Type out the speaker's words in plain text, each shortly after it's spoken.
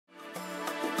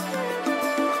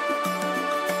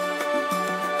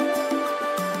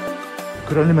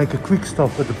could only make a quick stop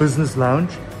at the business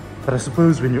lounge, but I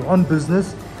suppose when you're on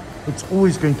business, it's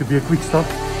always going to be a quick stop.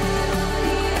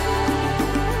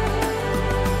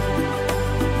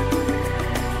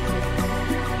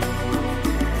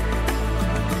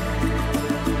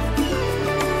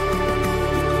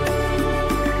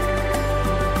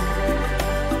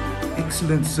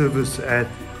 Excellent service at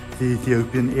the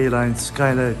Ethiopian Airlines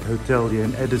Skylight Hotel here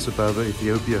in Addis Ababa,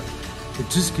 Ethiopia. It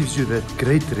just gives you that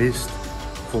great rest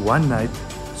for one night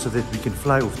so that we can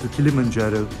fly off to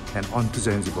Kilimanjaro and on to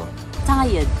Zanzibar.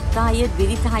 Tired,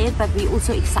 very tired, but we're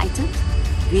also excited.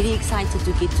 Very excited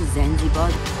to get to Zanzibar.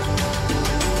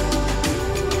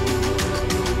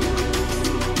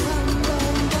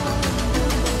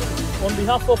 On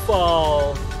behalf of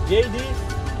JD,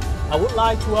 I would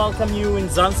like to welcome you in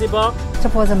Zanzibar.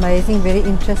 It was amazing, very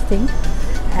interesting,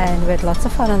 and we had lots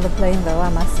of fun on the plane though, I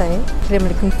must say. I'm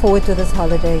looking forward to this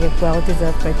holiday, a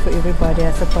well-deserved break for everybody,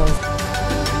 I suppose.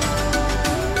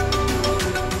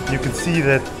 You can see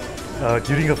that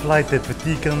during a flight that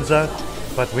fatigue comes out,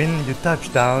 but when you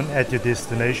touch down at your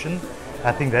destination,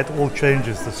 I think that all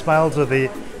changes. The smiles are there,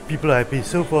 people are happy,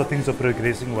 so far things are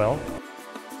progressing well.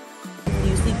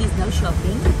 Usually there's no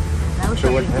shopping.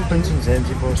 So what happens in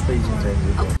Zanzibar stays in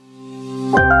Zanzibar.